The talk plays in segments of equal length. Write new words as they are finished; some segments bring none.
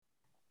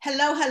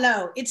Hello,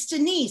 hello. It's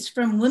Denise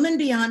from Women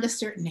Beyond a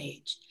Certain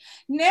Age.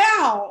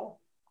 Now,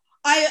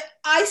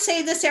 I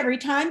say this every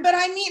time, but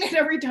I mean it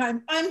every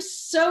time. I'm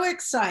so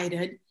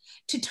excited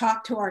to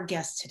talk to our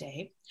guest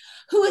today,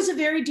 who is a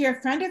very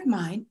dear friend of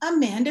mine,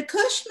 Amanda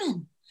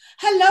Cushman.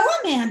 Hello,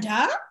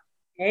 Amanda.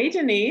 Hey,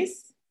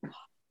 Denise.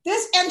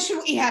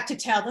 We have to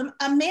tell them,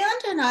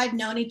 Amanda and I have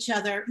known each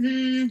other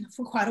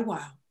for quite a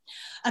while.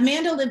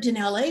 Amanda lived in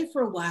LA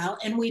for a while,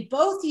 and we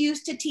both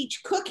used to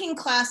teach cooking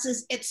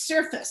classes at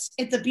Surface,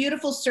 at the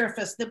beautiful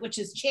Surface, which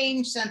has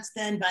changed since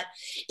then, but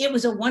it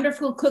was a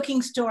wonderful cooking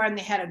store, and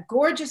they had a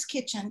gorgeous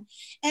kitchen,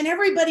 and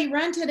everybody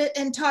rented it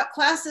and taught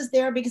classes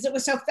there because it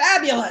was so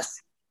fabulous.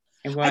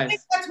 It I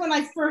think was. that's when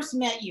I first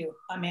met you,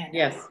 Amanda.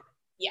 Yes.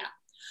 Yeah.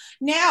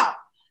 Now,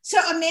 so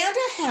Amanda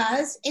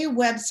has a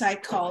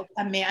website called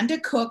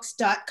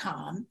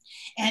amandacooks.com.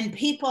 And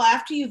people,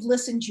 after you've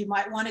listened, you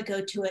might want to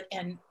go to it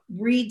and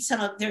read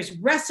there's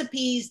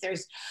recipes,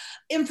 there's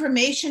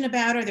information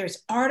about her,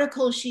 there's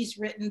articles she's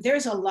written.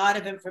 There's a lot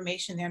of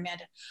information there,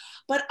 Amanda.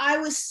 But I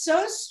was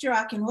so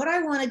struck, and what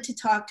I wanted to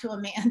talk to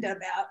Amanda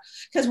about,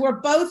 because we're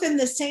both in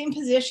the same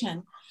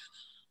position.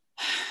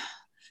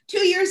 2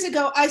 years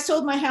ago, I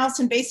sold my house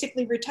and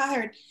basically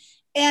retired.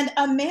 And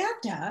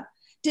Amanda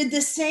did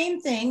the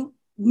same thing,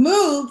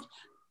 moved,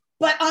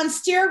 but on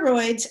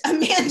steroids.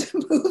 Amanda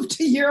moved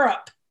to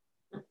Europe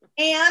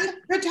and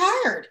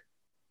retired.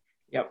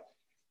 Yep.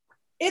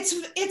 It's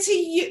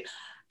Huge.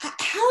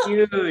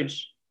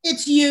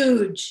 It's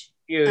huge.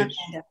 Huge.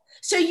 Amanda.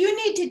 So you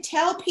need to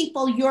tell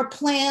people your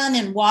plan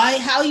and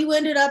how you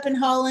ended up in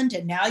Holland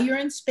and now you're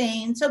in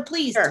Spain. So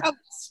please Sure. tell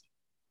us.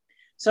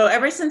 So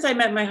ever since I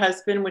met my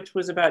husband, which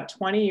was about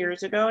 20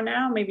 years ago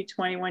now, maybe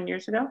 21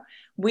 years ago,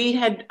 we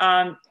had,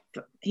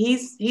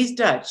 he's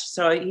Dutch.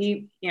 So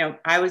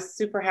I was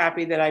super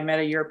happy that I met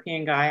a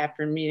European guy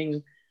after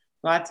meeting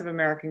lots of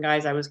American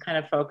guys. I was kind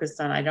of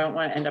focused on, I don't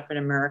want to end up in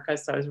America.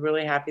 So I was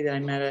really happy that I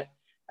met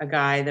a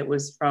guy that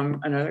was from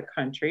another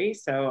country.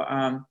 So,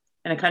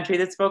 in a country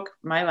that spoke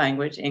my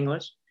language,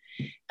 English.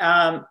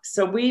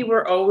 So we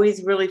were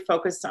always really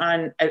focused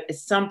on at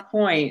some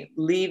point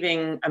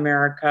leaving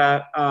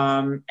America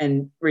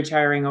and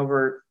retiring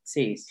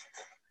overseas.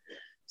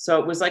 So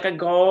it was like a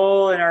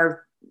goal in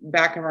our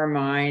back of our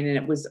mind, and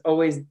it was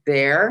always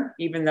there,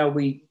 even though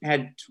we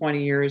had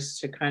 20 years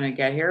to kind of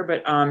get here.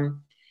 But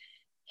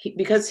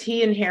because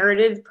he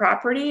inherited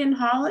property in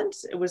Holland,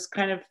 it was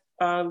kind of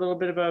a little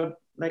bit of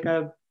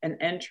an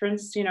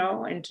entrance,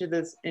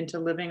 into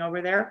living over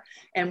there.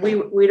 And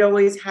we'd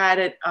always had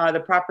it.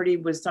 The property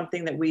was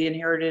something that we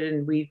inherited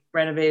and we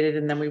renovated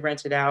and then we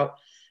rented out.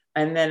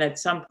 And then at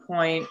some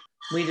point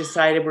we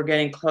decided we're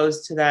getting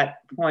close to that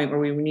point where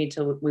we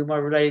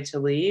were ready to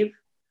leave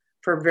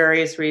for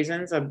various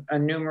reasons,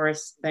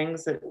 numerous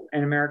things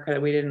in America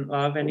that we didn't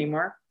love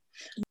anymore.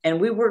 And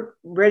we were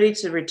ready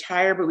to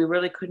retire, but we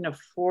really couldn't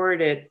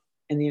afford it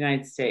in the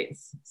United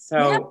States.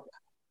 So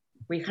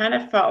we kind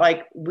of felt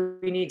like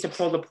we need to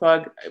pull the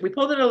plug. We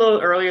pulled it a little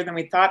earlier than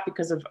we thought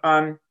because of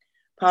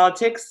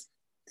politics.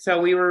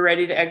 So we were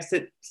ready to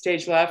exit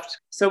stage left.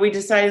 So we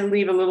decided to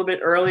leave a little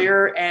bit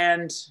earlier.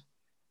 And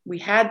we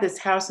had this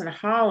house in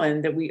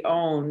Holland that we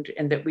owned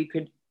and that we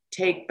could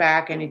take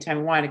back anytime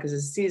we wanted because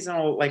it's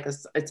seasonal,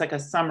 it's like a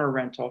summer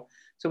rental.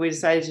 So we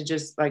decided to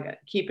just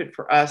keep it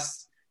for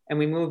us. And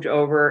we moved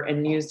over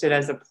and used it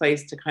as a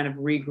place to kind of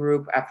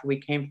regroup after we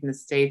came from the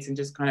States and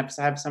just kind of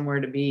have somewhere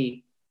to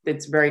be.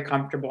 It's very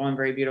comfortable and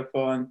very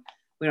beautiful, and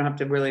we don't have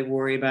to really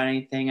worry about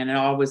anything. And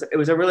it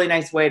was a really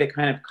nice way to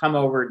kind of come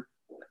over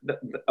the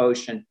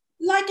ocean,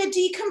 like a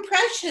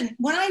decompression.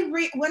 When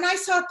I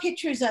saw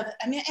pictures of it,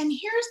 and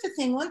here's the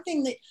thing. One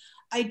thing that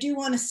I do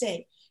want to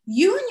say: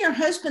 you and your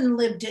husband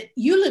lived in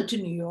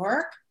New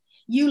York,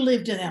 you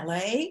lived in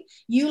LA,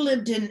 you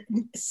lived in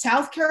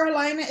South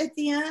Carolina at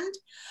the end,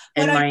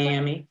 but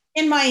Miami.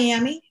 In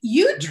Miami,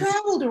 you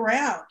traveled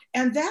around,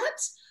 and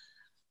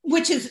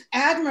which is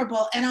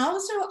admirable. And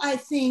also, I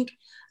think,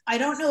 I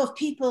don't know if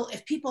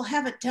people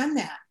haven't done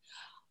that.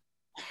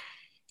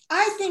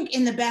 I think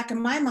in the back of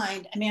my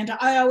mind, Amanda,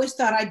 I always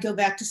thought I'd go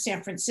back to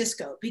San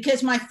Francisco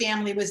because my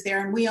family was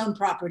there and we own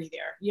property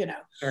there,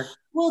 Sure.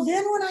 Well,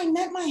 then when I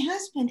met my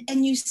husband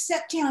and you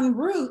set down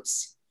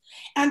roots,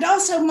 and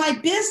also my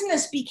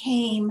business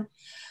became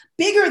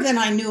bigger than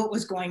I knew it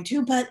was going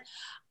to, but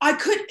I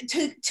could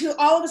to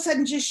all of a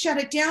sudden just shut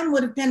it down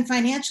would have been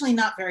financially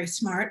not very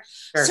smart.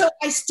 Sure. So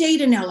I stayed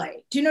in LA.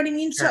 Do you know what I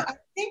mean? Sure. So I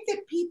think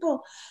that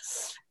people,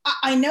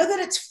 I know that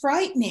it's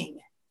frightening,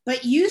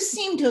 but you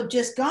seem to have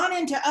just gone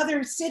into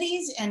other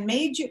cities and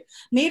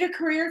made a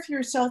career for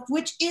yourself,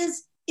 which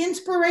is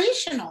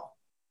inspirational.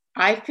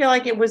 I feel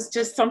like it was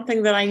just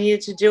something that I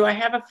needed to do. I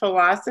have a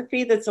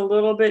philosophy that's a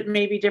little bit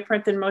maybe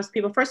different than most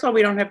people. First of all,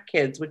 we don't have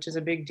kids, which is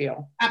a big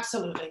deal.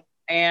 Absolutely.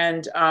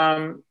 And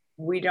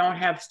we don't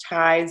have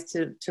ties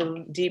to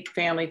deep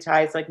family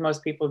ties like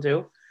most people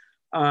do.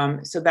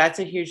 So that's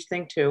a huge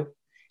thing too.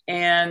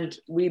 And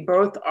we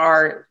both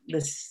are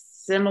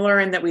similar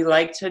in that we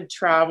like to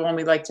travel and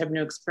we like to have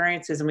new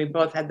experiences. And we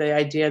both had the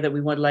idea that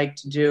we would like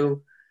to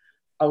do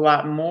a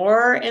lot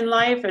more in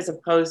life as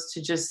opposed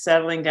to just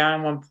settling down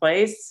in one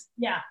place.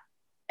 Yeah.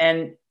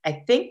 And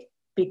I think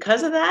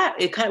because of that,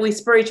 we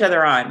spur each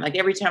other on. Like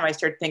every time I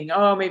start thinking,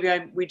 oh, maybe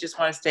we just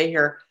want to stay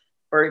here,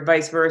 or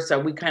vice versa,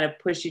 we kind of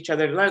push each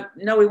other. Like,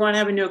 no, we want to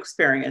have a new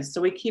experience.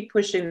 So we keep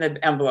pushing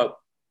the envelope.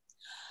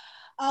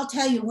 I'll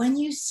tell you, when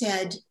you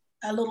said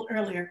a little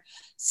earlier,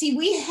 see,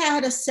 we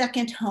had a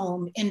second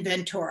home in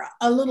Ventura,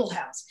 a little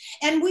house,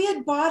 and we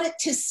had bought it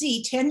to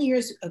see 10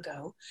 years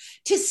ago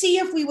to see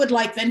if we would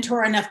like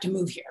Ventura enough to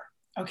move here.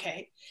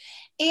 Okay.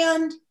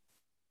 And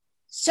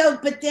so,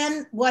 but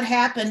then what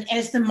happened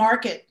as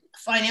the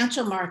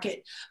financial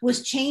market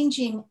was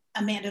changing,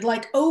 Amanda,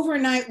 like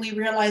overnight, we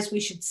realized we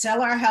should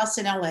sell our house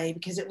in LA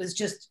because it was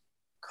just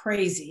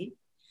crazy.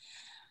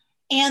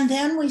 And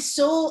then we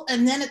sold,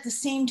 and then at the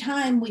same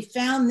time, we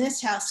found this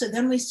house. So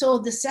then we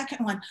sold the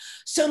second one.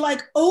 So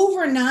like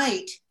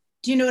overnight,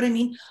 do you know what I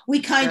mean? We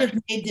kind of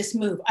made this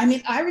move. I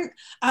mean,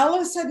 all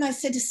of a sudden I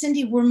said to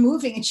Cindy, we're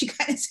moving. And she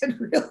kind of said,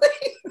 really?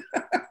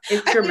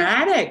 It's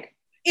dramatic.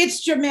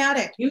 It's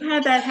dramatic. You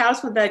had that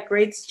house with that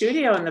great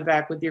studio in the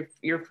back with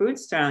your food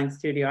styling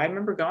studio. I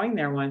remember going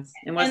there once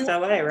in West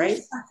LA, right?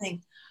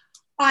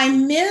 I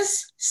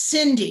miss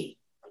Cindy.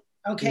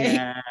 Okay.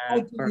 Yeah,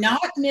 I did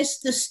not miss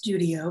the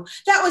studio.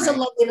 That was a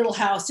lovely little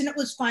house and it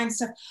was fine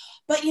stuff.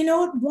 But you know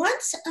what?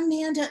 Once,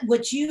 Amanda,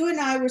 what you and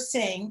I were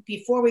saying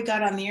before we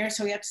got on the air,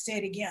 so we have to say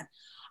it again.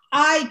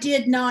 I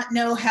did not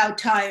know how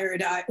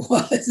tired I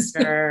was.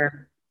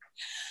 Sure.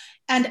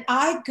 And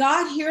I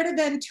got here to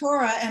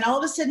Ventura and all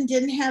of a sudden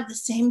didn't have the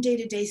same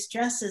day-to-day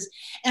stresses.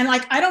 And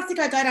like, I don't think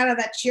I got out of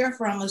that chair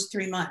for almost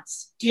 3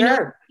 months. Do you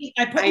know?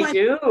 I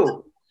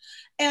do.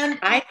 And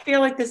I feel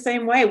like the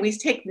same way. We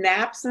take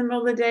naps in the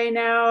middle of the day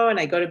now, and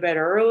I go to bed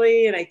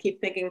early, and I keep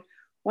thinking,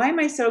 why am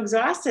I so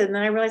exhausted? And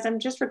then I realize I'm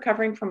just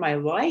recovering from my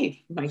life.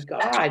 My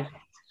God.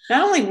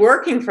 Not only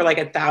working for like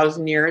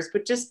 1,000 years,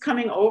 but just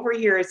coming over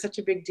here is such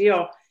a big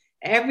deal.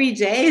 Every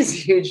day is a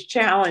huge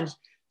challenge.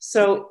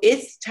 So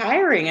it's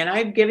tiring. And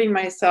I'm giving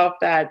myself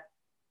that,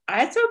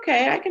 it's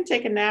okay. I can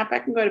take a nap. I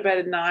can go to bed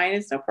at 9.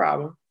 It's no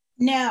problem.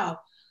 Now,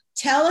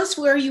 tell us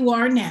where you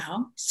are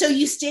now. So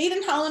you stayed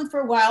in Holland for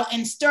a while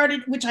and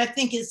started, which I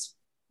think is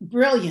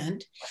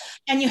brilliant.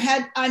 And you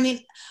had, I mean,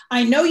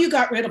 I know you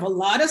got rid of a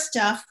lot of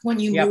stuff when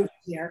you moved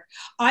here.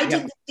 I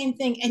did the same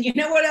thing. And you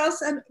know what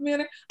else,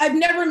 Amanda? I've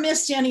never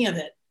missed any of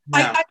it.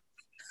 No.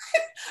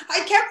 I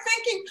kept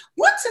thinking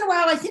once in a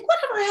while, I think,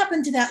 whatever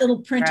happened to that little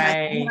print?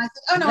 And I said,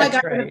 oh no, I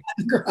got rid of that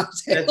in the garage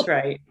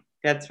sale.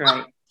 That's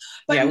right.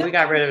 But we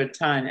got rid of a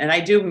ton. And I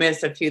do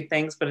miss a few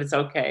things, but it's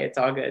okay. It's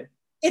all good.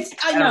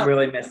 I don't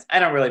really miss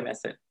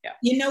it. Yeah.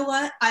 You know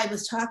what? I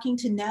was talking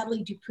to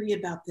Natalie Dupree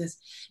about this.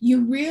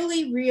 You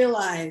really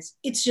realize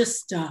it's just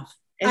stuff.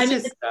 It's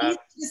easy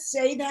to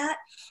say that,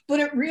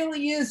 but it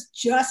really is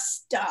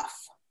just stuff.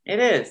 It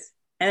is.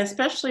 And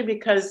especially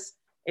because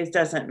it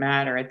doesn't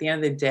matter. At the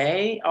end of the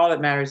day, all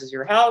that matters is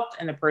your health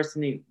and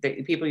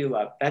the people you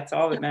love. That's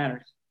all that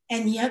matters.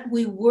 And yet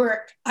we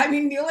work. I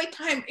mean, the only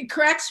time it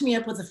cracks me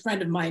up with a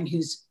friend of mine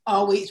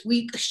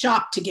we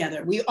shop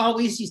together. We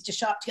always used to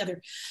shop together.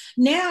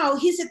 Now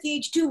he's at the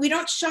age too. We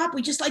don't shop.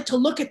 We just like to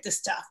look at the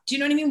stuff. Do you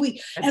know what I mean?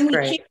 We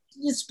keep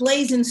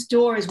displays in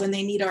stores when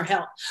they need our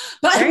help.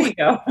 But there you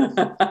go.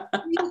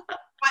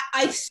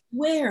 I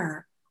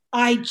swear,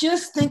 I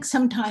just think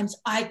sometimes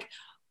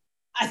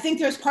I think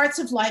there's parts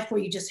of life where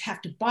you just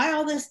have to buy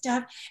all this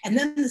stuff. And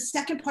then the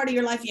second part of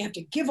your life, you have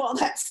to give all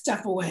that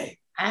stuff away.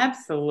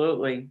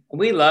 Absolutely.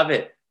 We love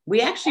it.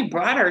 We actually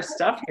brought our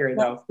stuff here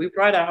though. We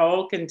brought a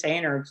whole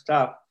container of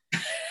stuff.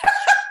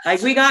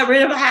 Like we got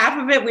rid of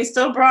half of it. We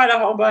still brought a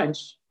whole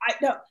bunch. I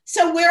know.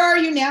 So where are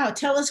you now?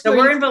 Tell us. So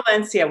we're in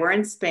Valencia. We're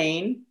in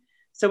Spain.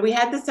 So we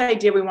had this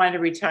idea we wanted to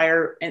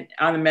retire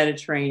on the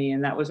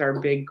Mediterranean. That was our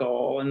big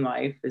goal in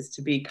life, is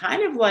to be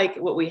kind of like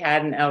what we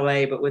had in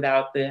LA, but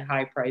without the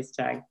high price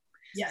tag.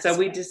 Yes. So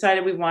we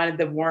decided we wanted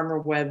the warmer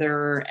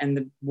weather and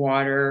the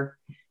water,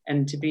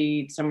 and to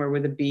be somewhere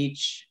with a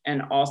beach,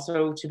 and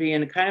also to be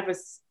in a kind of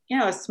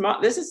a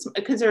small, this is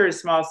considered a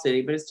small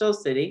city, but it's still a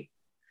city.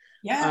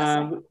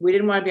 Yes. We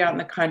didn't want to be out in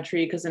the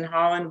country, because in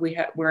Holland,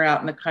 we're out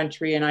in the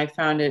country, and I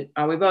found it,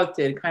 we both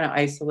did, kind of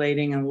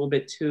isolating and a little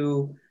bit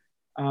too,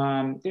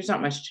 there's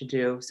not much to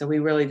do. So we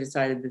really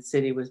decided the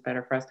city was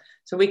better for us.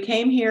 So we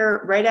came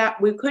here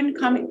we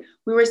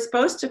were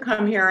supposed to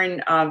come here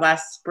in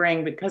last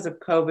spring. Because of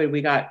COVID,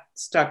 we got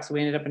stuck. So we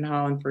ended up in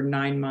Holland for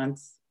 9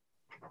 months.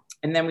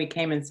 And then we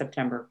came in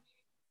September.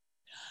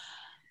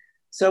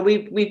 So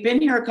we've been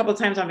here a couple of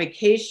times on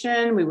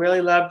vacation. We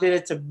really loved it.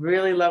 It's a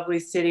really lovely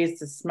city.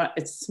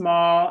 It's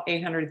small,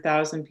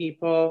 800,000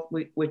 people,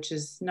 which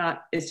is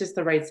it's just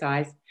the right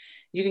size.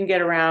 You can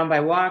get around by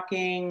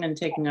walking and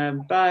taking a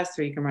bus,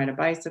 or you can ride a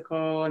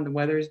bicycle, and the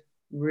weather's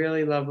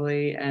really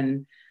lovely.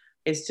 And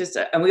it's just,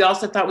 and we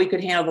also thought we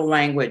could handle the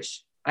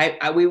language.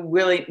 We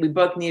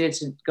both needed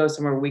to go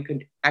somewhere where we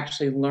could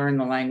actually learn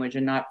the language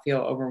and not feel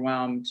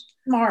overwhelmed.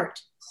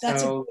 Smart.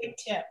 That's a great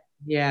tip.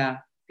 Yeah,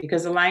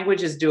 because the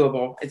language is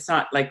doable. It's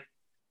not like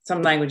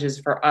some languages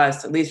for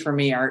us, at least for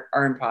me, are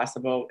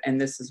impossible. And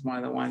this is one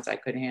of the ones I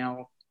could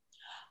handle.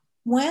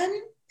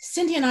 When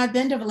Cindy and I have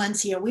been to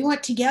Valencia, we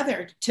went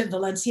together to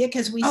Valencia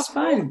because we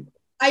fun.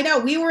 I know,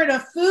 we were at a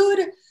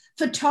food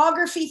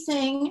photography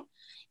thing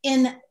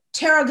in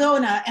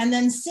Tarragona, and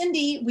then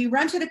Cindy, we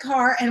rented a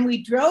car and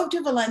we drove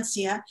to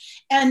Valencia.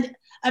 And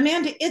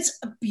Amanda, it's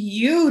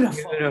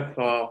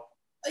beautiful.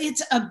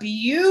 It's a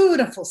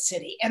beautiful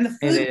city, and the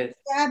food is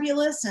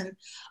fabulous. And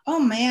oh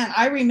man,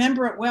 I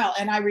remember it well.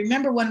 And I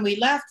remember when we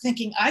left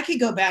thinking I could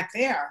go back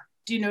there.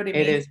 Do you know what I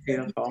mean? It is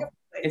beautiful.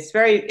 It's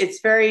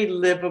very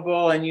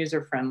livable and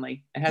user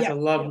friendly. It has a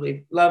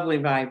lovely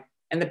vibe,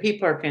 and the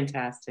people are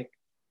fantastic.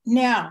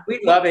 Now we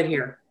love it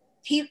here.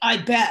 I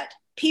bet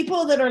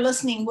people that are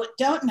listening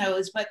don't know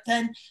is, but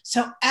then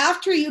so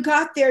after you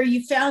got there,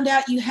 you found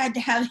out you had to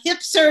have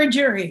hip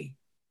surgery.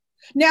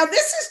 Now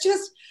this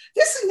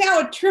is now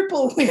a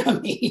triple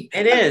whammy.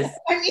 It is.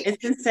 I mean,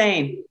 it's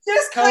insane.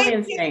 Just totally kind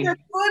of insane. Your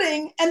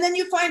footing, and then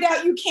you find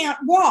out you can't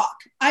walk.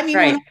 I mean,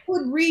 when I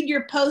would read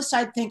your post,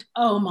 I'd think,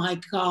 oh my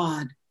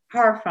God.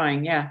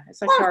 Horrifying. Yeah.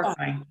 It's like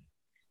horrifying.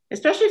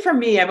 Especially for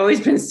me, I've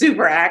always been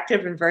super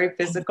active and very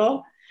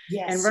physical.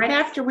 Yes. And right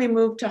after we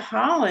moved to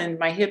Holland,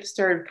 my hips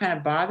started kind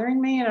of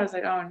bothering me. And I was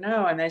like, oh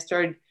no. And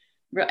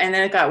and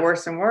then it got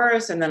worse and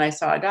worse. And then I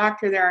saw a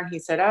doctor there and he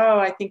said, oh,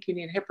 I think you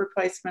need a hip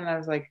replacement. And I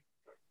was like,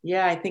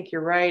 yeah, I think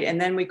you're right. And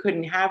then we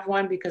couldn't have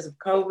one because of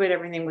COVID.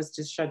 Everything was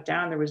just shut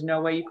down. There was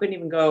no way. You couldn't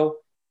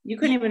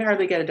even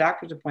hardly get a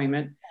doctor's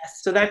appointment.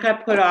 So that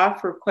got put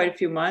off for quite a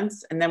few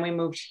months. And then we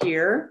moved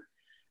here.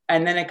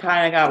 And then it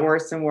kind of got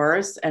worse and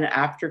worse. And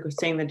after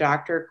seeing the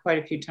doctor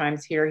quite a few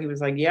times here, he was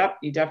like, yep,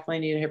 you definitely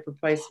need a hip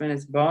replacement.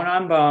 It's bone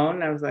on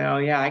bone. I was like, oh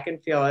yeah, I can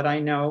feel it. I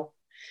know.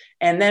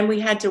 And then we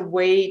had to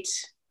wait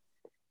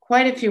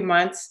quite a few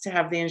months to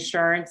have the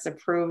insurance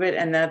approve it.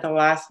 And then at the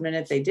last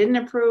minute, they didn't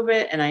approve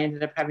it. And I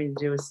ended up having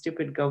to do a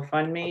stupid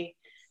GoFundMe.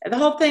 And the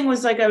whole thing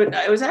was like,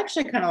 it was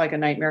actually kind of like a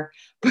nightmare,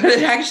 but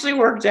it actually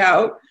worked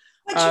out.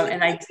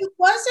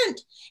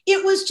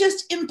 It was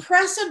just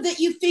impressive that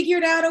you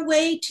figured out a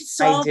way to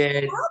solve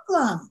the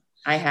problem.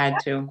 I had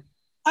to.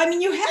 I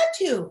mean, you had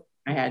to.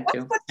 I had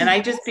to. And I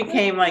just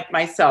became like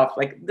myself,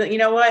 like, you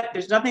know what?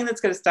 There's nothing that's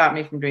going to stop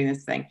me from doing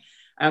this thing.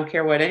 I don't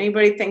care what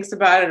anybody thinks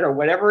about it or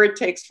whatever it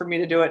takes for me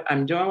to do it.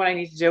 I'm doing what I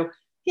need to do.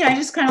 Yeah, I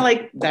just kind of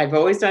like I've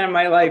always done in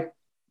my life.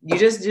 You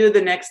just do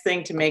the next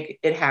thing to make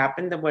it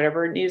happen, then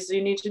whatever it is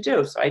you need to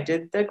do. So I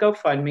did the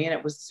GoFundMe and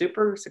it was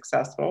super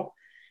successful.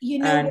 You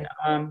know,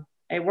 and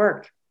it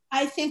worked.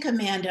 I think,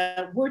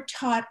 Amanda, we're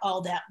taught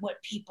all that,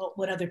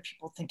 what other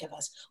people think of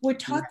us. We're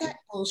taught that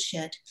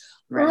bullshit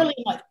early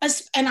in life.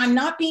 And I'm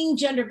not being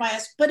gender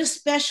biased, but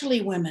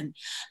especially women.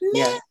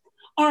 Men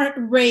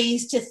aren't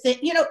raised to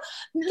think,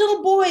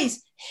 little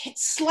boys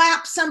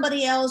slap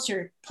somebody else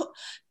or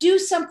do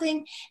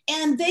something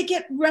and they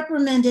get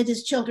reprimanded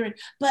as children,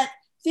 but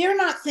they're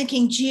not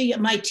thinking, gee,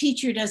 my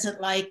teacher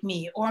doesn't like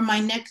me, or my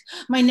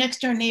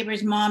next door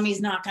neighbor's mommy's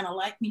not going to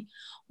like me.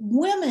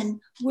 Women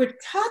were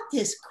taught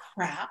this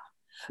crap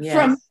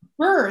from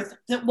birth,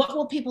 that what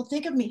will people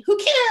think of me? Who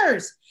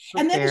cares?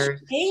 Then as you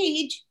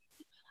age,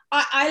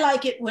 I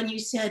like it when you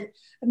said,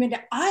 Amanda,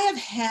 I have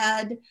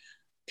had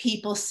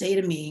people say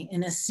to me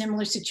in a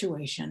similar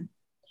situation,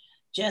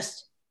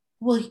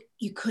 well,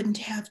 you couldn't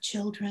have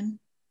children.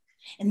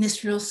 And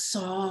this real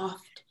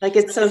soft. Like,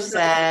 it's so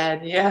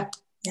sad. Yeah.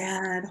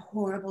 Sad,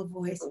 horrible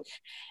voice.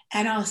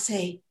 And I'll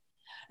say,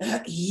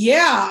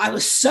 yeah, I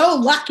was so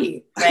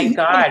lucky. Thank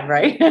God,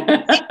 right? Thank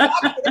God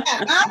for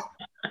that, huh?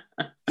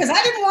 Because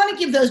I didn't want to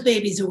give those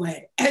babies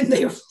away. And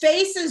their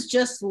faces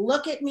just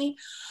look at me.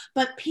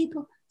 But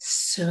people,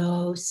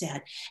 so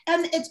sad.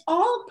 And it's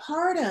all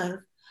part of,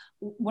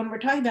 when we're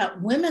talking about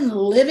women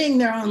living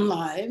their own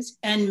lives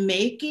and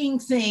making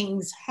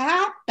things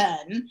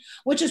happen,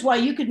 which is why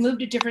you could move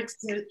to different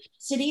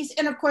cities.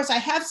 And of course, I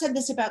have said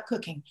this about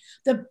cooking.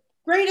 The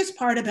greatest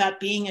part about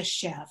being a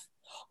chef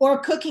or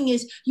cooking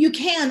is you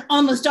can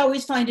almost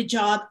always find a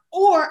job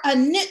or a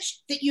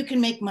niche that you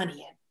can make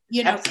money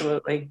in.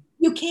 Absolutely.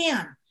 You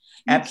can.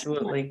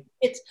 Absolutely.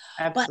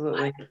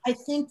 Absolutely. But I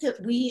think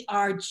that we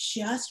are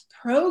just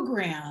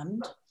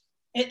programmed,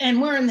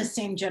 and we're in the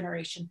same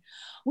generation.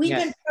 We've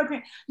been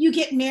programmed. You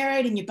get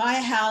married and you buy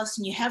a house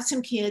and you have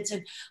some kids,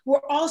 and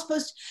we're all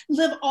supposed to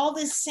live all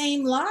the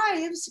same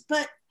lives.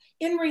 But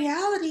in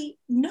reality,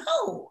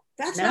 no,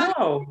 that's not.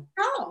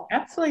 No,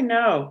 absolutely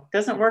no.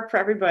 Doesn't work for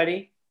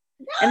everybody.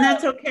 No. And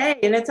that's okay.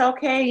 And it's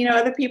okay.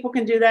 Other people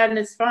can do that and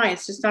it's fine.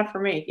 It's just not for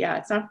me. Yeah,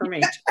 it's not for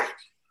me.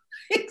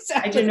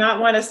 Exactly. I do not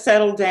want to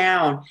settle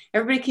down.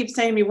 Everybody keeps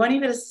saying to me, when are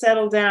you going to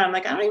settle down? I'm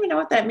like, I don't even know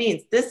what that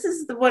means. This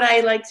is what I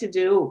like to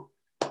do.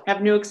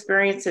 Have new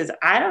experiences.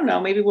 I don't know.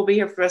 Maybe we'll be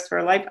here for the rest of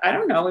our life. I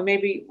don't know.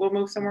 Maybe we'll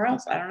move somewhere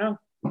else. I don't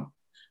know.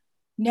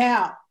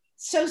 Now,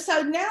 so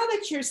now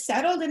that you're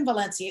settled in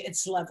Valencia,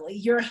 it's lovely.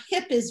 Your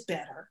hip is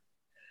better.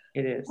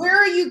 It is. Where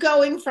are you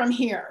going from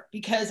here?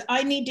 Because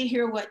I need to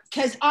hear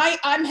because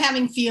I'm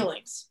having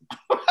feelings.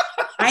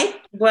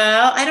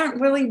 I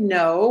don't really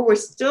know. We're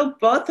still,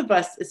 both of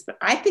us,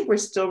 I think we're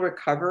still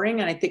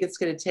recovering. And I think it's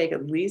going to take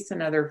at least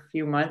another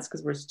few months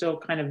because we're still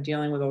kind of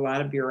dealing with a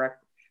lot of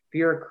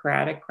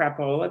bureaucratic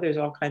crapola. There's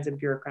all kinds of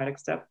bureaucratic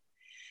stuff.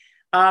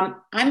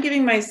 I'm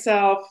giving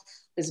myself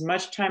as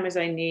much time as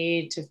I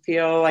need to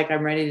feel like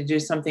I'm ready to do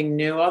something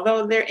new,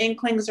 although their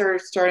inklings are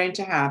starting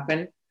to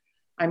happen.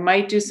 I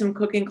might do some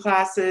cooking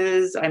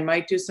classes. I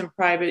might do some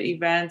private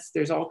events.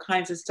 There's all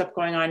kinds of stuff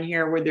going on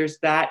here where there's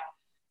that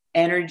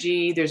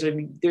energy.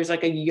 There's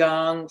like a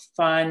young,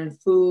 fun,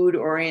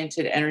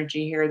 food-oriented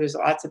energy here. There's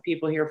lots of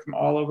people here from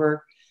all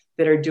over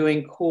that are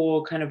doing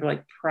cool kind of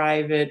like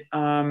private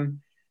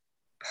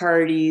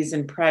parties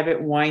and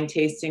private wine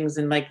tastings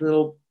and like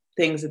little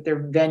things at their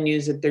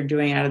venues that they're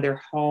doing out of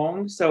their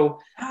home. So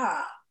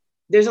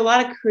there's a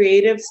lot of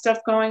creative stuff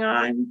going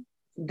on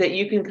that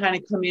you can kind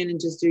of come in and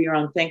just do your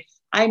own thing.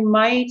 I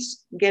might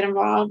get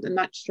involved. I'm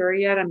not sure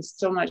yet. I'm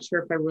still not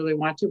sure if I really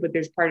want to, but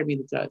there's part of me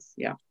that does.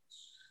 Yeah.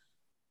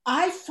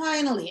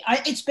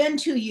 It's been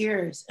 2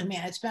 years,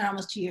 Amanda. It's been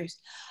almost 2 years.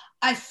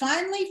 I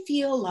finally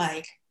feel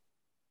like,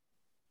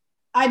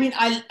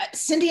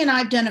 Cindy and I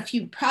have done a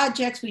few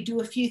projects. We do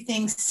a few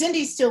things.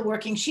 Cindy's still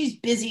working. She's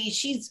busy.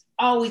 She's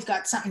always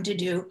got something to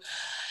do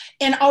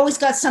and always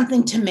got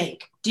something to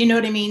make. Do you know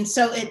what I mean?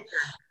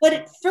 But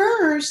at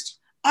first,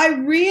 I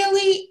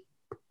really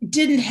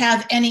didn't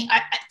have any,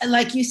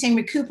 like you saying,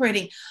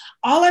 recuperating.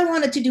 All I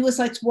wanted to do was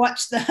like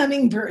watch the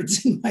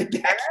hummingbirds in my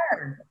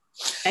backyard.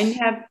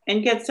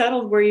 And get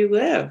settled where you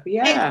live.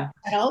 Yeah.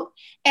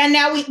 And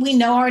now we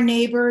know our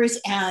neighbors,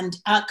 and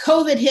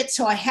COVID hit.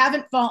 So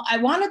I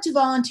wanted to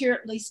volunteer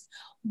at least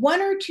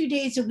 1 or 2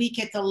 days a week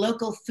at the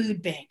local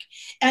food bank.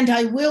 And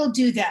I will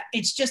do that.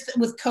 It's just that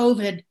with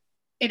COVID,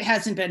 it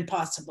hasn't been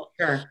possible.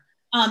 Sure.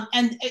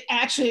 And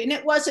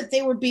it wasn't,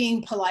 they were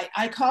being polite.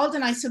 I called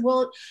and I said,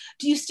 well,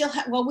 do you still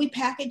have, we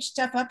package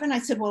stuff up. And I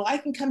said, well, I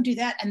can come do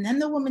that. And then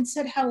the woman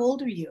said, how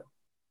old are you?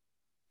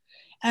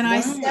 And I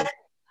said,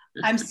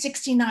 I'm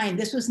 69.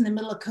 This was in the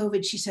middle of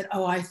COVID. She said,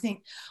 oh, I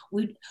think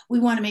we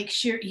want to make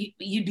sure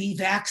you'd be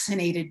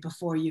vaccinated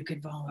before you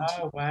could volunteer.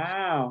 Oh,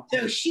 wow.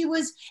 So she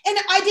was, and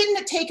I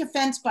didn't take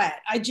offense by it.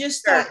 I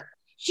just thought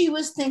she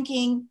was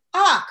thinking,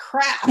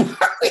 crap.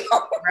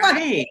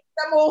 Right.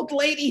 Some old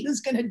lady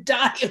who's going to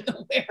die in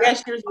the winter. Yeah,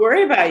 she was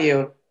worried about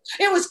you.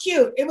 It was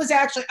cute. It was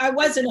actually, I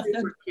wasn't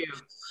offended.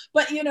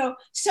 But,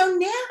 so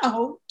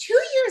now 2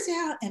 years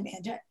out,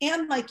 Amanda,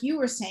 and like you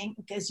were saying,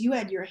 because you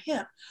had your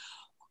hip,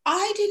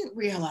 I didn't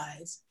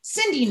realize,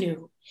 Cindy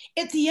knew,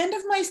 at the end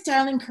of my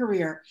styling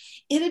career,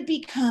 it had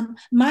become,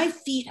 my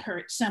feet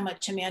hurt so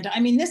much, Amanda. I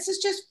mean, this is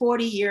just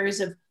 40 years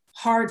of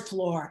hard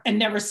floor and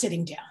never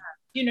sitting down.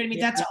 You know what I mean?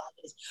 Yeah. That's all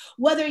it is.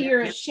 Whether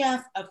you're a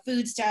chef, a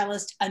food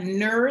stylist, a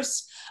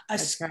nurse, a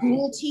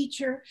school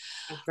teacher.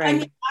 Right. I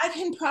mean, I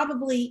can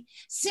probably,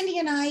 Cindy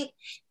and I,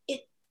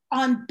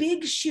 on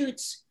big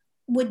shoots,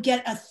 would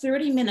get a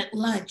 30-minute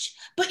lunch.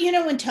 But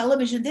in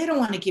television, they don't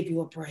want to give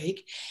you a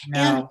break. No.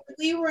 And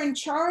we were in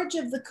charge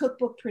of the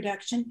cookbook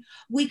production.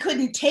 We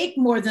couldn't take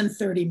more than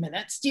 30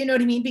 minutes. Do you know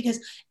what I mean? Because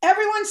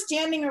everyone's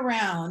standing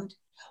around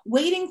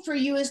waiting for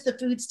you as the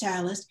food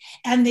stylist.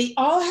 And they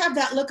all have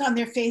that look on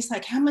their face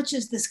like, how much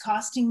is this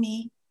costing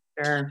me?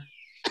 Sure.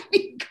 I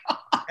mean,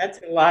 God.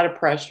 That's a lot of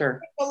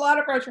pressure. A lot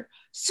of pressure.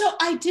 So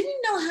I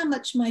didn't know how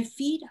much my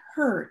feet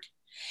hurt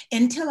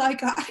until I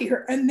got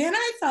here. And then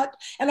I thought,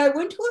 and I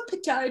went to a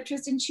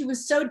podiatrist and she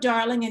was so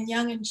darling and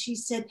young. And she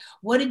said,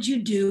 what did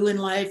you do in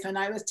life? And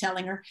I was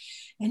telling her,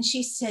 and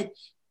she said,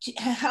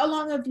 how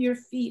long have your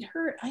feet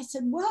hurt? I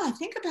said, well, I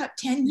think about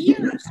 10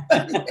 years.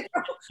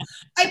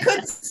 I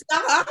couldn't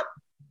stop.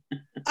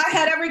 I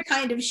had every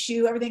kind of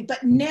shoe, everything.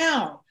 But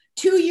now,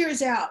 2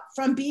 years out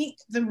from being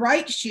the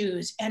right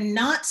shoes and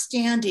not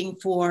standing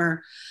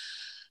for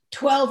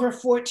 12 or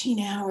 14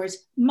 hours,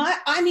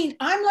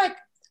 I'm like,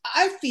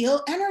 I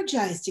feel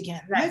energized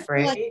again. That's I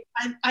feel like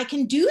I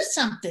can do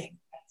something.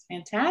 That's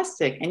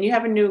fantastic. And you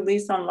have a new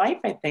lease on life,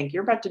 I think.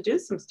 You're about to do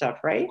some stuff,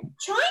 right? I'm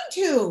trying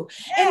to.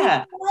 Yeah. And you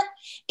know what?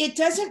 It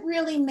doesn't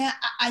really matter.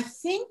 I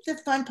think the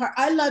fun part,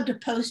 I love to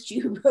post,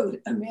 you wrote,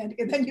 Amanda,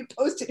 and then you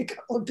posted a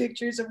couple of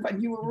pictures of when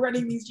you were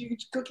running these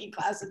huge cooking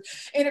classes.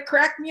 And it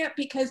cracked me up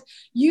because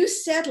you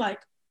said,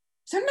 like,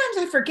 sometimes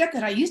I forget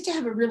that I used to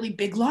have a really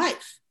big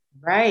life.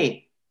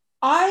 Right.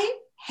 I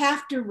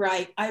have to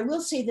write. I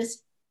will say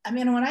this. I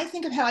mean, when I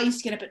think of how I used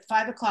to get up at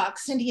 5 o'clock,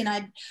 Cindy and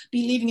I'd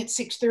be leaving at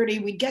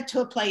 6:30. We'd get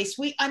to a place.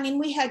 We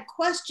had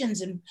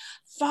questions and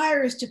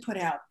fires to put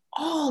out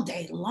all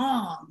day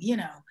long,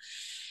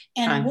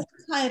 and one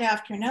client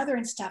after another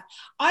and stuff.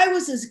 I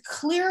was as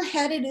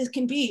clear-headed as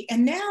can be.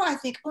 And now I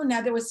think,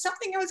 now there was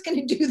something I was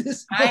going to do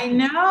this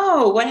morning. I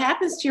know. What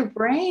happens to your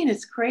brain?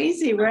 It's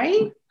crazy,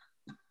 right?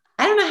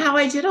 I don't know how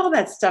I did all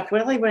that stuff.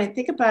 Really, when I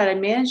think about it,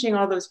 I'm managing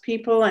all those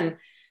people and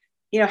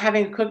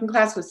having a cooking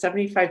class with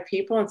 75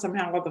 people and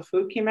somehow all the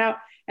food came out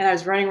and I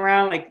was running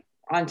around like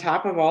on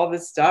top of all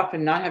this stuff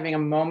and not having a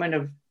moment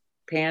of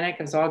panic.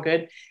 It was all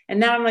good. And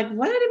now I'm like,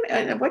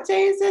 what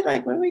day is it?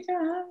 Like, what are we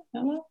doing?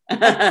 Hello?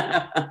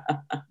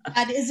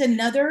 That is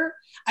another,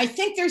 I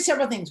think there's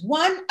several things.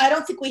 One, I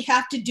don't think we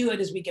have to do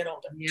it as we get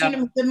older. Yep. You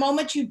know, the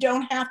moment you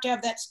don't have to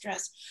have that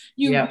stress,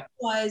 you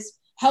realize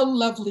how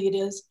lovely it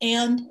is.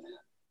 And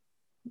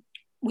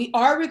we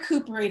are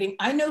recuperating.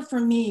 I know for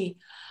me,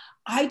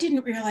 I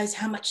didn't realize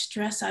how much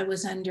stress I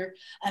was under,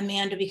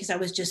 Amanda, because I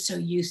was just so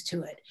used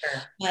to it.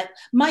 Sure. But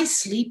my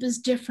sleep is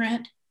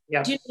different.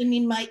 Yep. Do you know what I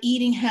mean? My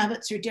eating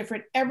habits are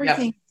different.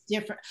 Everything is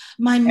different.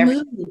 My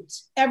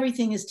moods,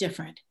 everything is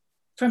different.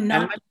 From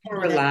not I'm much more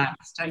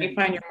relaxed. Don't you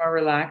find you're more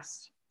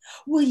relaxed?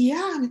 Well,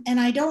 yeah, and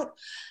I don't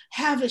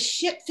have a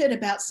shit fit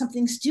about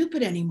something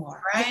stupid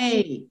anymore.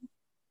 Right.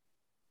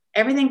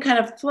 Everything kind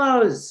of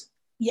flows.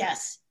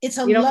 Yes, it's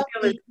a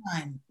lovely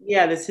time.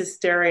 Yeah, this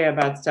hysteria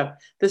about stuff.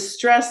 The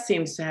stress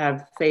seems to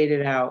have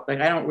faded out.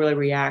 Like I don't really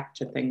react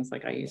to things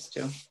like I used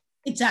to.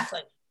 Exactly.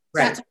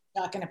 Right. That's what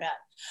I'm talking about.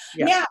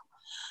 Yeah. Now,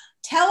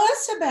 tell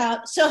us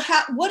about,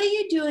 what are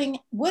you doing?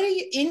 What are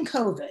you in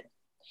COVID?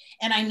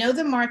 And I know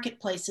the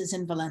marketplace is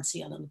in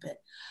Valencia a little bit.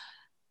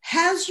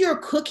 Has your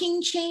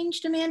cooking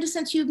changed, Amanda,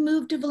 since you've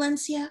moved to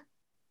Valencia?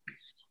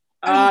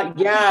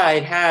 Yeah,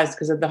 it has,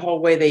 because of the whole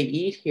way they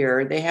eat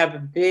here. They have a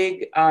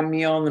big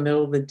meal in the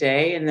middle of the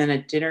day, and then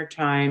at dinner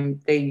time,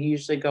 they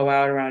usually go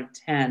out around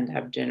 10 to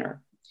have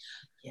dinner.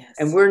 Yes.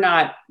 And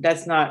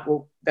that's not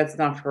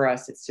for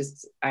us. It's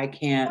just, I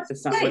can't,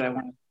 it's not what I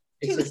want.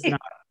 It's just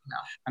not, no,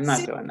 I'm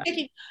not doing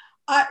that.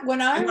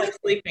 I'm like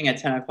sleeping at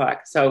 10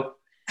 o'clock. So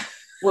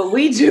what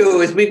we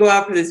do is we go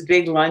out for this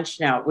big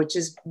lunch now, which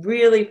is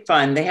really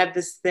fun. They have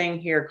this thing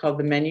here called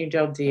the Menu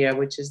del Dia,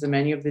 which is the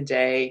menu of the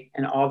day,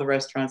 and all the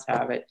restaurants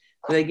have it.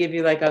 So they give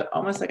you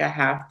almost like a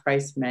half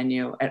price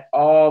menu, and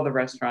all the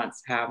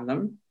restaurants have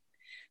them.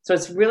 So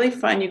it's really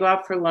fun. You go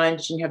out for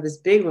lunch and you have this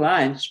big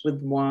lunch with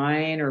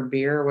wine or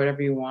beer or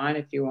whatever you want,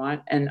 if you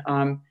want. And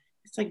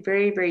it's like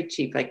very, very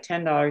cheap, like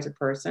 $10 a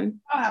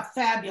person. Oh,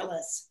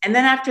 fabulous. And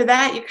then after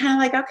that, you're kind of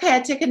like, okay, I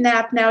take a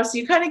nap now. So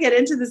you kind of get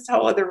into this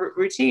whole other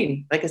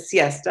routine, like a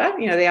siesta.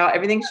 You know,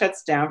 everything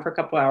shuts down for a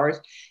couple hours.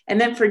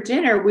 And then for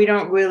dinner, we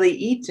don't really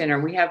eat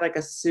dinner. We have like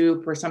a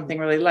soup or something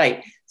really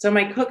light. So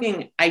my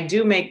cooking, I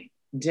do make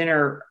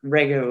dinner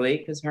regularly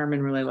because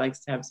Herman really likes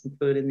to have some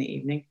food in the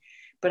evening.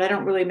 But I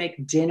don't really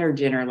make dinner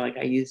like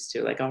I used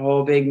to, like a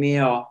whole big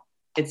meal.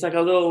 It's like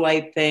a little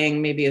light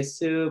thing, maybe a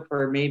soup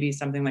or maybe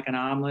something like an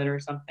omelet or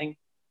something.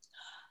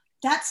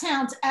 That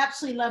sounds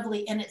absolutely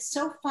lovely. And it's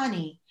so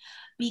funny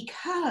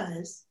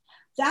because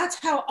that's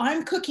how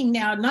I'm cooking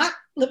now, not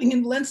living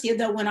in Valencia,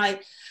 though when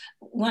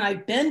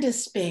I've been to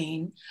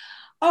Spain,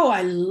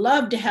 I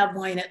love to have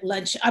wine at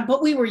lunch,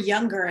 but we were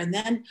younger. And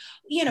then,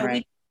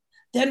 right.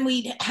 Then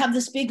we'd have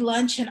this big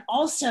lunch. And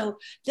also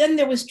then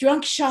there was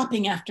drunk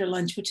shopping after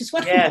lunch, which is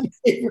one of my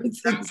favorite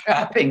things. Drunk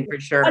shopping for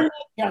sure. I love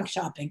drunk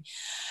shopping.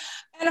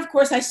 And of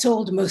course I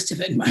sold most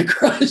of it in my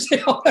garage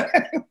sale.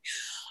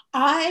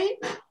 I've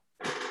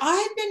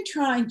been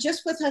trying,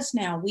 just with us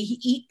now, we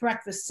eat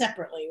breakfast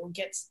separately.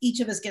 Each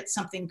of us gets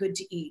something good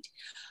to eat.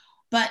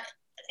 But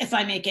if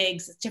I make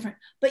eggs, it's different.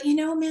 But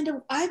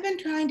Amanda, I've been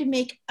trying to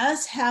make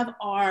us have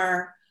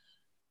our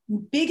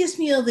biggest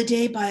meal of the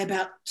day by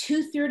about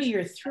 2:30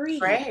 or 3.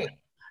 Right.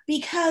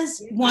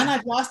 Because one,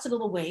 I've lost a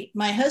little weight,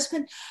 my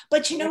husband,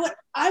 but you know what?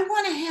 I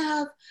want to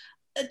have,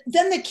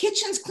 then the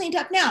kitchen's cleaned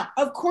up. Now,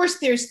 of course,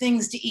 there's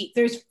things to eat.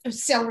 There's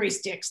celery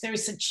sticks,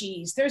 there's some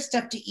cheese, there's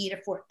stuff to eat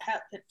at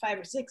 5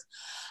 or 6.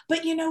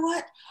 But you know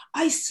what?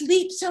 I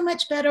sleep so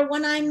much better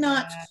when I'm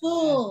not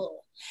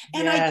full.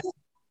 And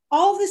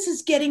all this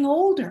is getting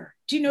older.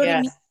 Do you know what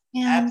I mean?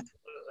 And,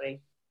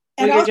 absolutely.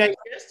 Well, your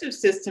digestive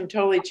system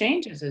totally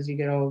changes as you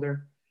get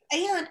older.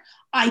 And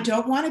I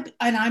don't want to,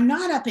 and I'm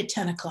not up at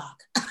 10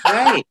 o'clock.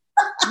 Right.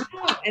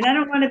 No, and I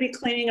don't want to be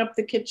cleaning up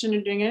the kitchen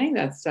or doing any of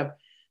that stuff.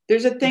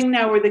 There's a thing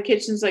now where the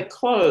kitchen's like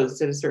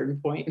closed at a certain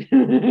point.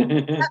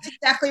 That's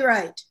exactly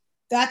right.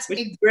 Which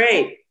is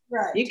great.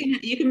 Right.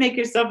 You can make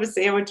yourself a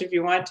sandwich if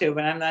you want to,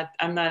 but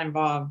I'm not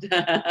involved.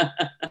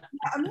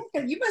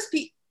 America, you must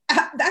be.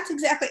 That's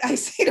exactly, I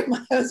say to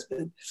my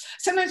husband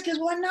sometimes, because,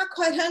 I'm not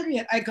quite hungry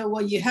yet. I go,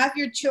 well, you have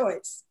your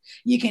choice.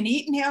 You can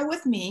eat now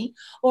with me,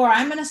 or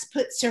I'm going to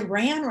put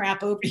saran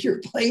wrap over your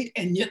plate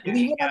and you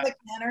leave it on the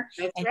counter.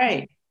 That's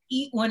right.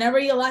 Eat whenever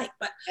you like.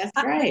 But that's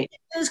right.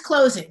 It is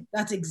closing.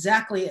 That's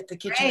exactly it. The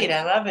kitchen. Great.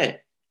 I love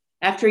it.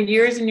 After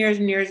years and years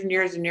and years and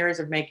years and years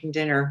of making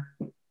dinner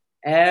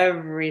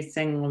every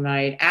single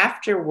night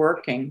after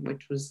working,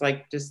 which was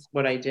like just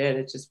what I did.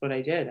 It's just what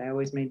I did. I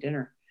always made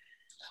dinner.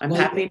 I'm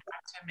happy not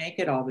to make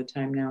it all the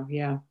time now.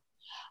 Yeah.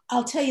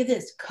 I'll tell you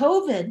this,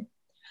 COVID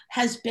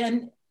has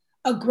been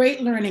a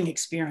great learning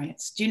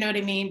experience. Do you know what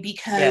I mean?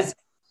 Because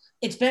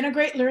it's been a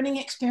great learning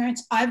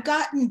experience. I've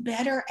gotten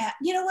better at,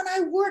 when I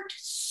worked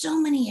so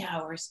many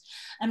hours,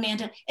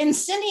 Amanda, and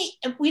Cindy,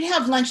 we'd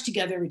have lunch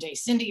together every day.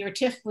 Cindy or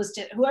Tiff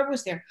whoever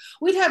was there,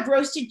 we'd have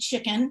roasted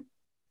chicken,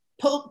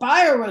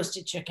 buy a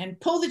roasted chicken,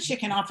 pull the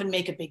chicken off and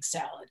make a big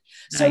salad.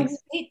 Nice. So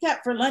we ate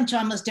that for lunch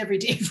almost every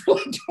day for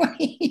like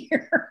 20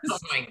 years. Oh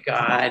my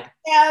God.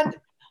 And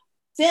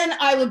Then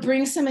I would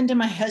bring some into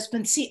my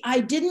husband. See, I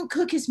didn't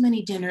cook as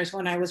many dinners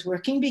when I was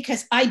working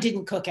because I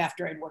didn't cook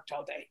after I'd worked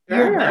all day.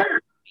 Sure.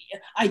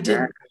 I didn't.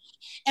 Sure.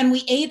 And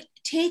we ate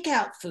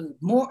takeout food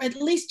more, at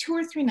least 2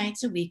 or 3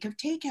 nights a week of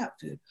takeout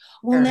food.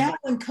 Well, Sure. now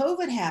when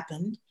COVID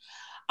happened,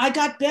 I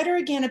got better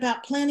again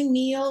about planning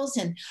meals,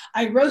 and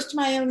I roast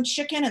my own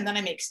chicken and then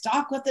I make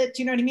stock with it.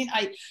 Do you know what I mean?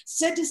 I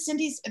said to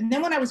Cindy's, and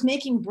then when I was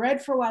making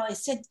bread for a while, I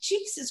said,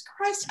 Jesus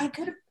Christ, I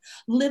could have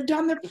lived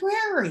on the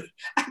prairie.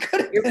 I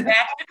could have. You're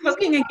back to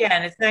cooking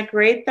again. Isn't that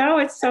great though?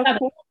 It's so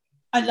cool.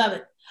 I love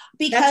it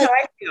That's because how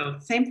I feel.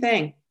 Same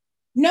thing.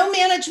 no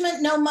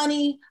management, no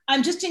money.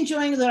 I'm just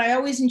enjoying what I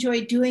always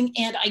enjoy doing.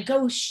 And I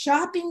go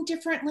shopping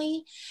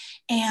differently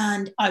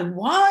and I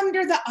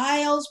wander the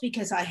aisles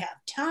because I have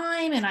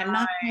time and I'm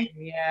not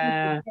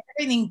Yeah.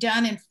 everything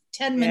done in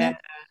 10 Yeah. minutes.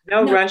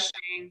 No No.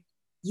 rushing.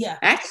 Yeah.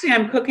 Actually,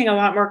 I'm cooking a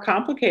lot more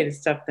complicated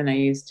stuff than I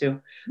used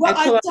to. Well,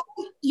 I pull out,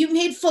 you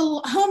made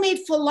homemade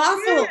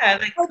falafel. yeah,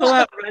 like pull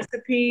out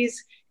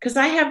recipes because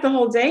I have the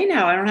whole day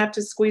now. I don't have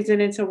to squeeze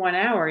it into 1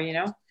 hour, you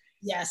know?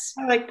 Yes.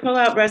 I like pull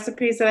out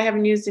recipes that I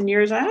haven't used in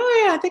years.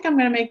 Oh yeah, I think I'm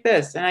gonna make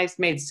this. And I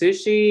made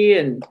sushi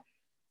and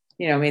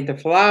made the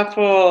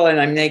falafel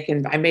and I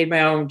made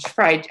my own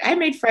I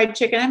made fried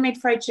chicken. I made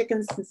fried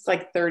chicken since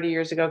like 30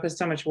 years ago because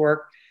so much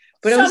work.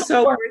 But it was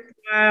so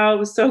worthwhile. It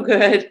was so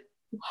good.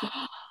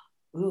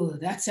 Ooh,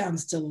 that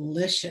sounds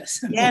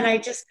delicious. Yeah, and I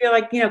just feel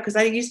like, because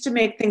I used to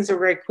make things that were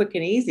very quick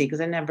and easy because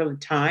I didn't have really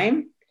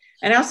time.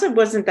 And I also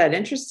wasn't that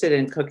interested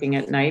in cooking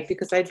at night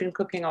because I'd been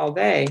cooking all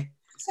day.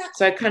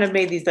 So I kind of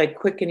made these like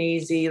quick and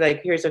easy,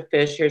 like here's a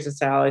fish, here's a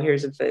salad,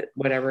 here's a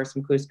whatever,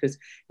 some couscous.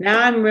 Now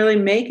I'm really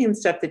making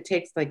stuff that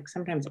takes like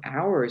sometimes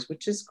hours,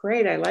 which is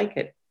great. I like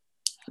it.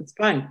 It's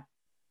fun.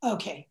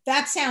 Okay,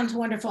 that sounds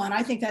wonderful, and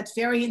I think that's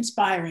very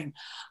inspiring.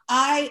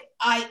 I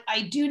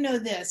do know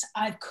this.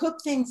 I've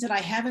cooked things that I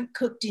haven't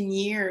cooked in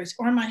years,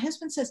 or my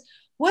husband says,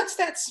 "What's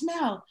that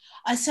smell?"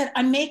 I said,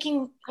 "I'm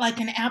making like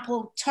an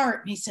apple tart,"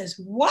 and he says,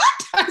 "What?"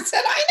 I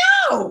said, "I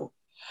know."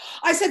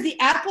 I said, "The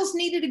apples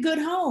needed a good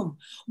home."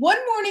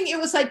 One morning, it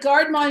was like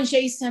garde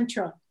manger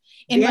central.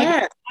 And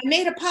I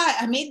made a pie,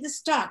 I made the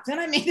stock, then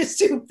I made a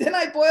soup, then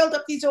I boiled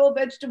up these old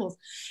vegetables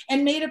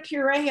and made a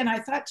puree. And I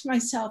thought to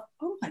myself,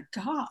 oh my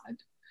God.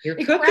 You're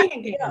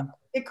cooking again.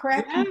 It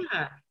cracked me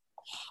up.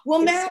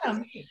 Well,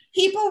 madam,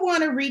 people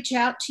want to reach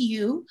out to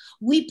you.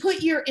 We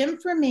put your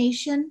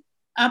information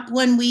up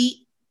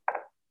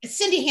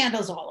Cindy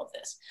handles all of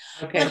this.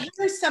 Okay. But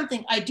here's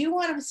something. I do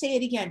want to say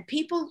it again.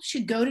 People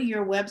should go to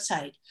your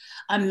website,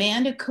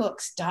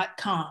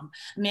 amandacooks.com.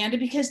 Amanda,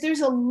 because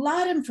there's a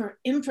lot of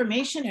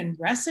information and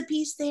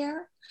recipes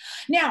there.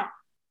 Now,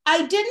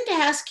 I didn't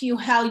ask you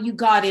how you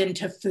got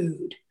into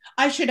food.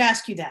 I should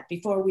ask you that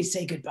before we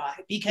say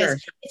goodbye,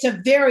 because It's a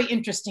very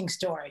interesting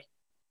story.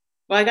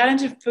 Well, I got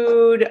into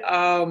food,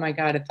 oh my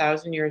God,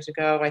 1,000 years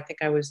ago. I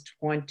think I was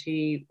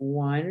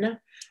 21.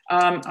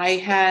 I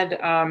had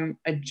a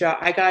job.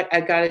 I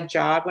got a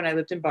job when I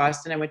lived in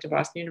Boston. I went to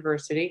Boston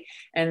University,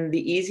 and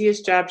the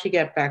easiest job to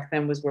get back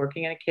then was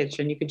working in a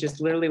kitchen. You could just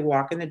literally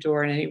walk in the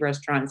door in any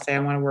restaurant and say, "I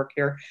want to work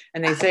here,"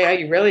 and they say, "Oh,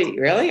 you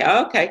really?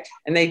 Oh, okay,"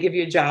 and they give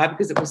you a job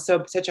because it was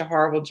such a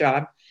horrible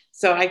job.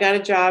 So I got a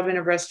job in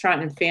a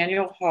restaurant in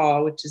Faneuil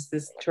Hall, which is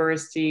this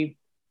touristy,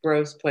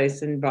 gross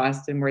place in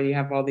Boston where you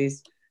have all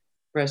these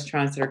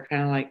restaurants that are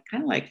kind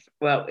of like,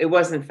 well, it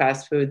wasn't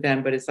fast food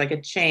then, but it's like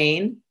a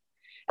chain.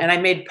 And I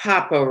made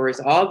popovers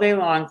all day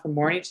long from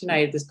morning to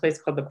night at this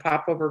place called the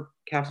Popover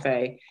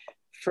Cafe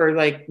for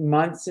like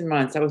months and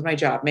months. That was my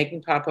job,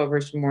 making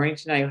popovers from morning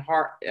to night.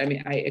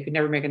 I could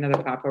never make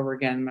another popover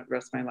again the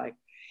rest of my life.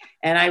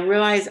 And I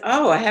realized,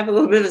 I have a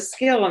little bit of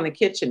skill in the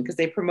kitchen because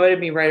they promoted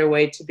me right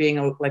away to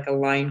being like a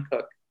line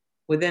cook.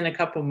 Within a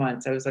couple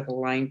months, I was like a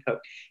line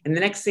cook. And the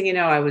next thing you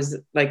know, I was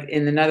like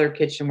in another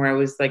kitchen where I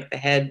was like the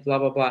head, blah,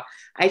 blah, blah.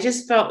 I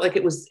just felt like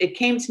it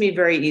came to me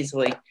very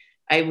easily.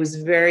 I was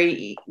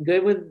very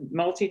good with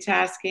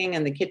multitasking,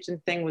 and the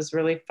kitchen thing was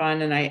really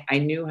fun. And I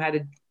knew how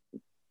to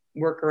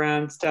work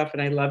around stuff,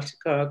 and I loved to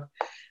cook.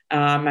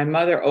 My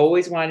mother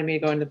always wanted me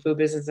to go into the food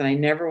business, and I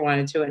never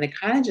wanted to. And it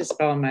kind of just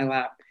fell in my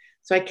lap.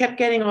 So I kept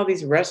getting all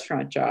these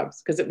restaurant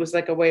jobs because it was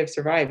like a way of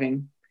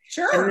surviving.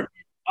 Sure. And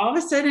all of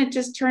a sudden, it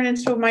just turned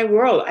into my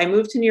world. I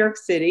moved to New York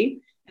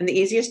City, and the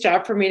easiest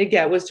job for me to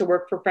get was to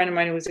work for a friend of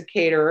mine who was a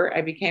caterer.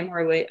 I became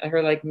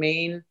her like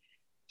main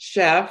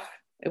chef.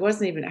 I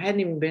hadn't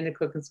even been to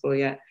cooking school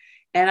yet.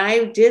 And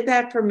I did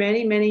that for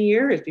many, many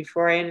years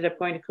before I ended up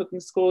going to cooking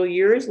school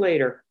years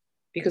later,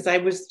 because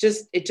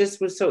it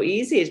just was so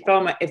easy. It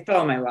fell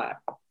in my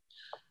lap.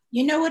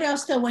 You know what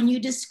else though, when you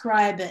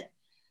describe it,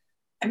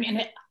 I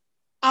mean,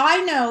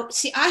 I know,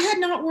 see, I had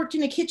not worked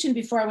in a kitchen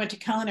before I went to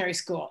culinary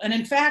school. And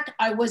in fact,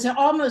 I was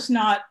almost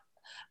not,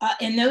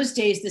 in those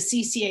days, the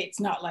CCA, it's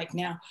not like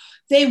now,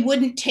 they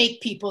wouldn't take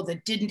people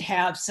that didn't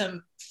have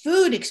some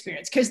food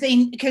experience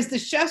because the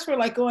chefs were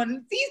like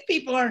going, these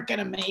people aren't going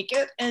to make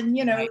it. And,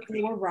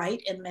 they were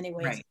right in many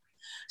ways. Right.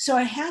 So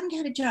I hadn't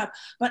had a job,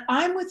 but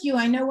I'm with you.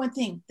 I know one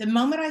thing, the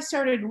moment I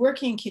started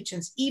working in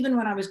kitchens, even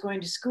when I was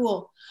going to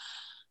school,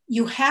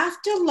 you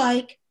have to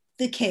like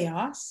the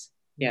chaos.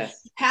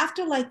 Yes. You have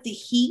to like the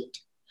heat.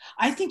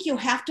 I think you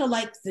have to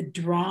like the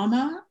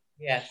drama.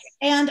 Yes.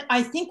 And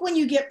I think when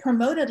you get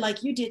promoted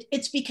like you did,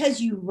 it's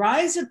because you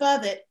rise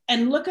above it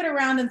and look it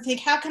around and think,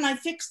 how can I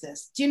fix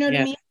this? Do you know what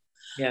I mean?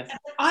 Yes.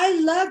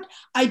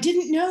 I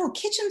didn't know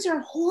kitchens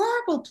are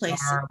horrible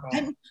places.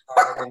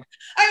 Horrible.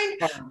 I mean,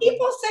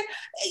 people say,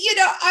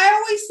 I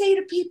always say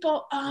to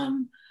people,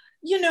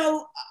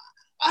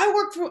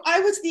 I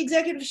was the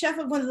executive chef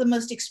of one of the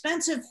most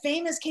expensive,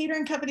 famous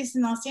catering companies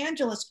in Los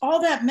Angeles.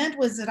 All that meant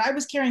was that I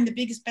was carrying the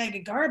biggest bag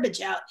of garbage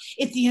out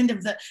at the end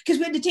of because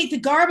we had to take the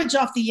garbage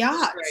off the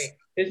yachts. Right.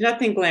 There's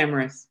nothing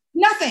glamorous.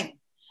 Nothing.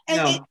 And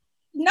no.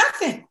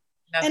 Nothing.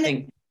 Nothing.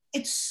 And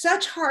it's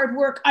such hard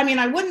work. I mean,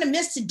 I wouldn't have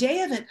missed a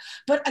day of it,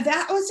 but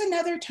that was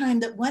another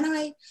time that when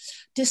I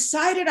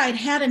decided I'd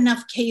had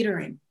enough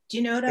catering, do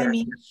you know what I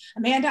mean?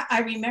 Amanda,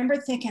 I remember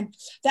thinking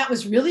that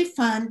was really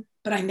fun,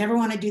 but I never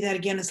want to do that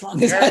again as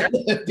long as I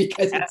live,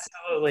 because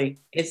absolutely.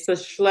 It's the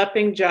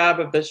schlepping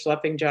job of the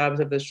schlepping jobs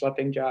of the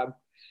schlepping job.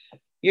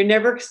 You're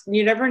never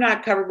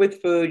not covered with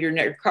food.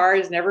 Your car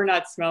is never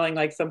not smelling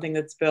like something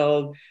that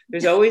spilled.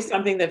 There's always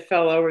something that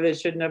fell over that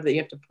shouldn't have, that you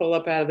have to pull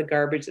up out of the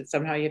garbage, that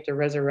somehow you have to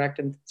resurrect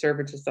and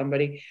serve it to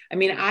somebody. I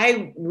mean,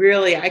 I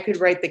could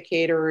write the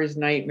caterer's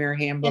nightmare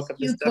handbook of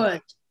this stuff.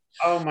 Could.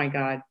 Oh my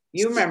God.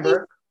 You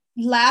remember.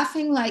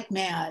 Laughing like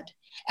mad.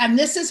 And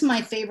this is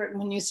my favorite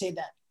when you say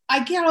that.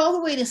 I get all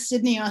the way to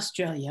Sydney,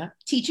 Australia,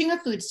 teaching a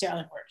food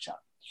styling workshop.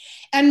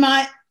 And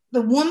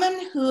the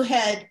woman who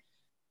had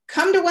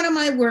come to one of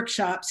my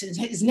workshops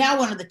and is now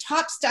one of the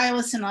top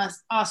stylists in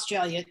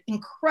Australia,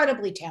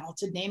 incredibly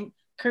talented, named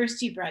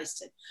Kirsty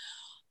Bryson.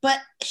 But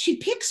she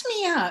picks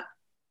me up,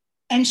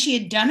 and she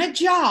had done a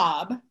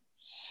job,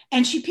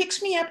 and she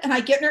picks me up, and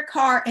I get in her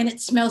car, and it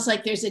smells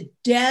like there's a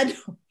dead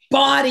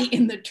body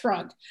in the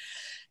trunk.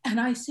 And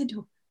I said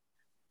to her,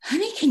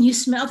 honey, can you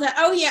smell that?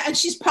 Oh yeah. And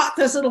she's popped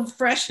those little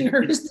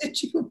fresheners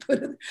that you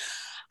put in.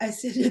 I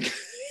said,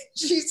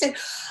 she said,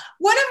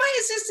 one of my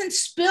assistants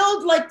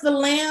spilled like the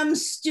lamb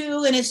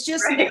stew, and it's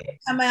just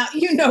come out.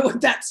 You know what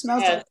that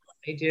smells like.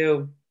 I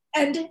do.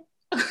 And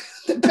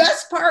the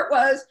best part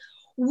was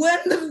when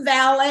the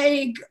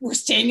valet, we're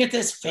staying at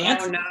this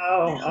fancy. Oh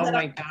no. Oh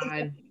my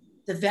God.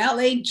 The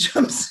valet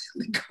jumps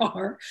in the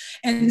car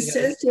and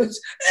says to us,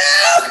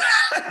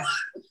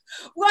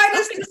 why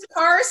does this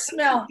car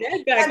smell?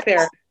 Dead back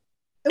there.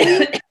 We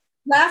were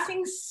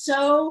laughing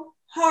so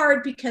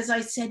hard because I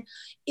said,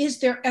 is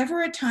there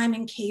ever a time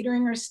in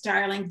catering or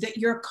styling that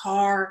your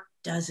car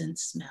doesn't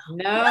smell?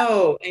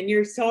 No, and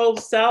your whole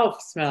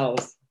self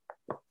smells.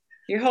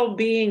 Your whole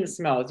being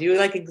smells. You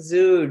like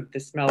exude the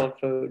smell of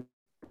food.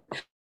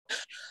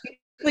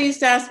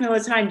 Please ask me all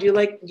the time, do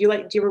you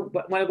ever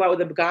want to go out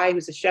with a guy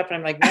who's a chef? And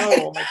I'm like, no,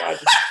 oh my God.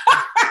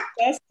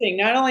 Disgusting.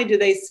 Not only do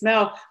they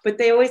smell, but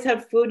they always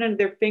have food under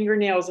their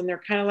fingernails, and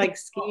they're kind of like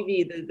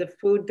skeevy. The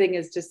food thing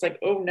is just like,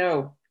 oh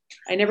no,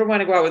 I never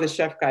want to go out with a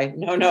chef guy.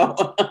 No.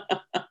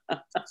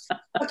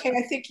 Okay,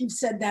 I think you've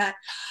said that.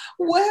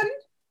 When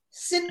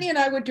Sydney and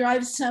I would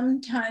drive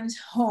sometimes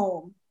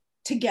home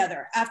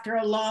together after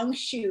a long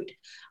shoot,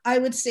 I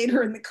would say to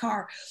her in the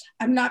car,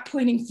 I'm not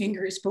pointing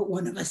fingers, but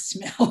one of us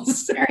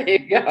smells. There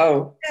you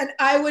go. And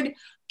I would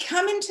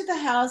come into the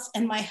house,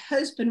 and my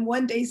husband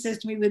one day says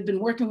to me, we've been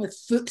working with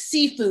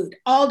seafood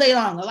all day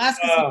long,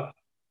 Alaska seafood.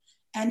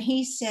 And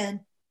he said,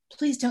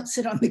 please don't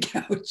sit on the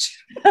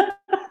couch.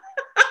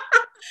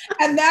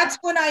 And that's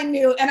when I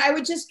knew. And I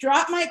would just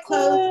drop my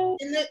clothes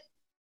in the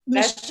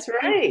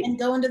machine and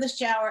go into the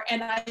shower.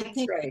 And I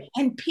think,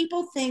 and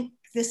people think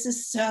this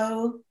is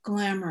so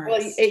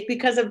glamorous. Well,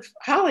 because of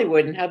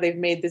Hollywood and how they've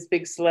made this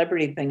big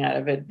celebrity thing out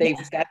of it.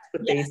 That's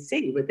what they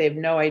see, but they have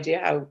no idea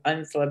how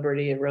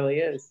uncelebrity it really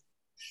is.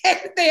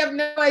 They have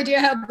no idea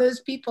how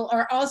those people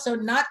are also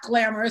not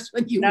glamorous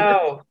when you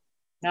work.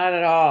 Not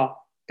at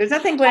all. There's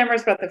nothing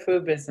glamorous about the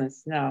food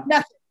business. No.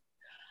 Nothing.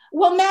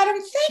 Well, madam,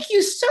 thank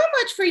you so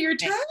much for your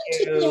time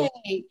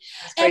today.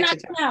 And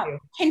now,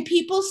 can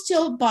people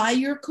still buy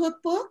your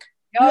cookbook?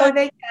 No,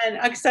 they can.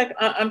 Except,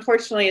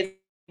 unfortunately, it's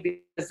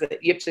because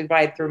you have to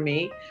buy it through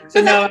me.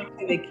 So no,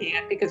 they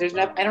can't, because I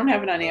don't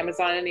have it on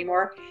Amazon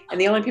anymore.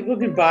 And the only people who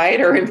can buy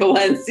it are in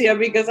Valencia,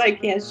 because I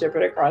can't ship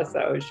it across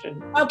the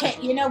ocean. Okay,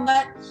 you know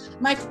what?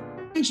 My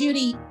friend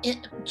Judy,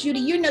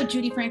 you know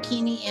Judy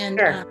Franchini in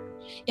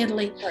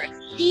Italy. Sure.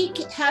 She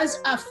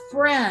has a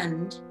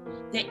friend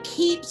that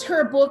keeps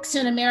her books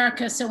in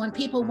America, so when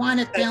people want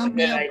it, they'll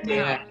mail them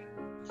out.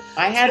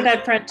 I had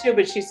that friend too,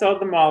 but she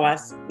sold them all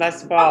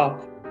last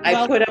fall.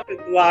 I put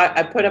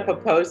up a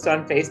post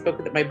on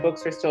Facebook that my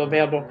books are still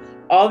available.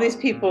 All these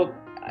people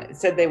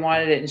said they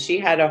wanted it, and she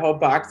had a whole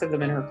box of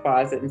them in her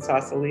closet in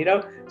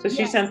Sausalito. So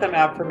she sent them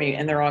out for me,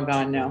 and they're all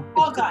gone now.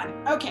 All gone.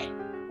 Okay.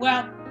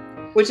 Well,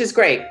 which is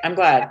great. I'm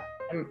glad.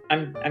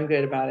 I'm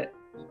good about it.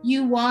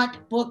 You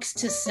want books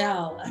to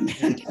sell,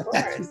 Amanda. Of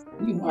course.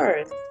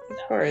 Of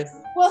course.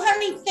 Well,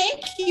 honey,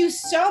 thank you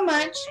so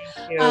much.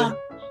 Thank you.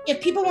 If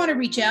people want to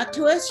reach out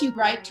to us, you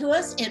write to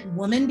us at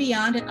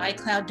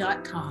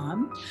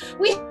womanbeyond@icloud.com.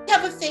 We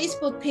have a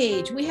Facebook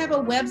page, we have a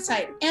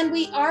website, and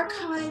we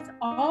archive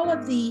all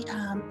of the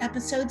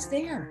episodes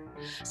there.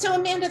 So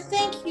Amanda,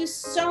 thank you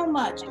so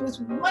much. It was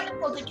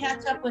wonderful to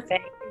catch up with you.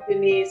 Thank you,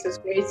 Denise. It's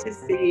great to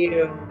see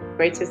you.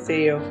 Great to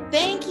see you.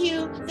 Thank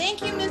you.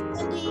 Thank you, Miss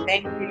Cindy.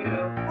 Thank you.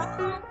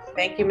 Bye.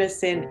 Thank you, Miss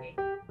Cindy.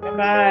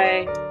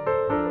 Bye-bye.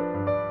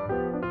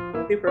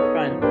 Super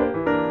fun.